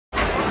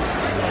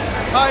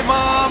Hi,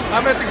 Mom.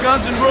 I'm at the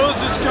Guns N'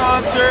 Roses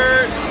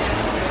concert.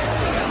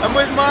 I'm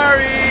with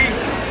Mari.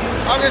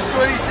 August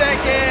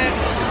 22nd.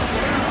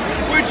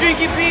 We're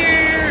drinking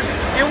beer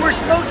and we're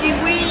smoking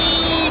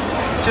weed.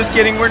 Just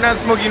kidding, we're not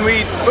smoking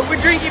weed, but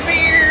we're drinking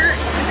beer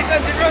at the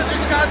Guns N'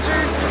 Roses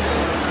concert.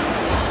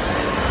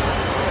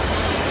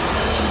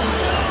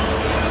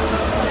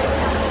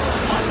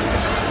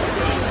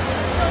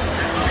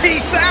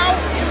 Peace out.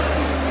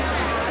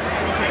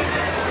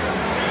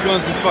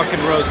 Guns N'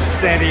 fucking Roses,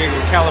 San Diego,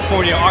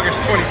 California,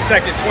 August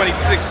 22nd,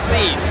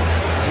 2016.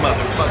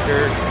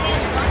 Motherfucker.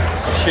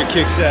 Shit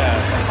kicks ass.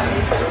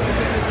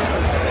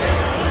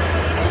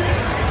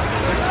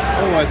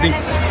 Oh,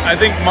 I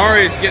think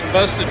Mari is getting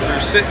busted for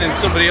sitting in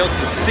somebody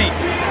else's seat.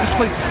 This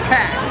place is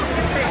packed.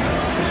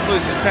 This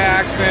place is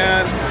packed,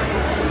 man.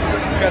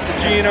 Got the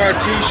GNR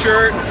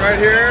t-shirt right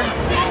here.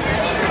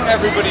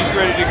 Everybody's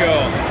ready to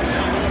go.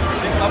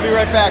 I'll be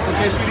right back,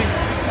 okay, sweetie?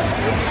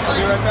 I'll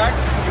be right back.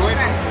 You wait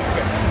for me?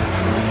 Okay.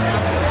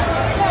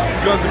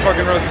 Guns N'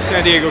 fucking Roses,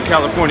 San Diego,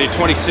 California,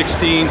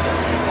 2016,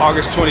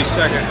 August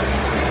 22nd.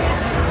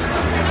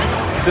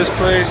 This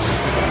place is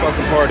a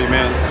fucking party,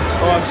 man.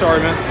 Oh, I'm sorry,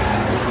 man.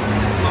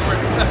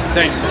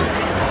 Thanks.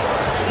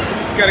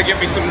 Gotta get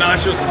me some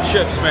nachos and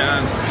chips,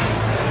 man.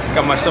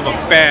 Got myself a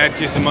bad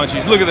case of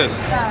munchies. Look at this.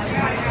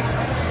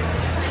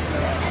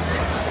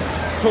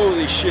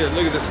 Holy shit,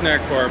 look at the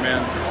snack bar,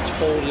 man.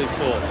 Totally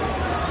full.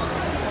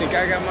 Think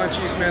I got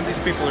munchies, man? These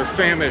people are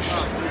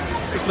famished.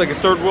 It's like a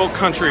third world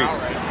country.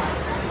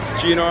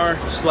 GNR,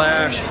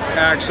 Slash,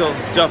 Axel,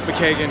 Duff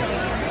McKagan.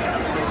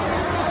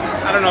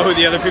 I don't know who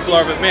the other people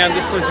are, but man,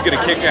 this place is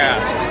gonna kick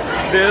ass.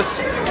 This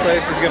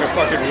place is gonna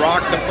fucking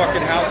rock the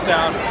fucking house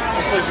down.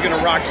 This place is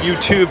gonna rock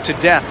YouTube to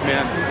death,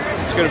 man.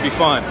 It's gonna be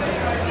fun.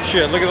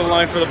 Shit, look at the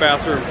line for the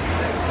bathroom.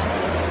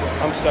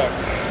 I'm stuck.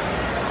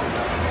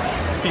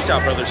 Peace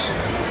out, brothers. See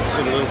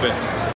you in a little bit.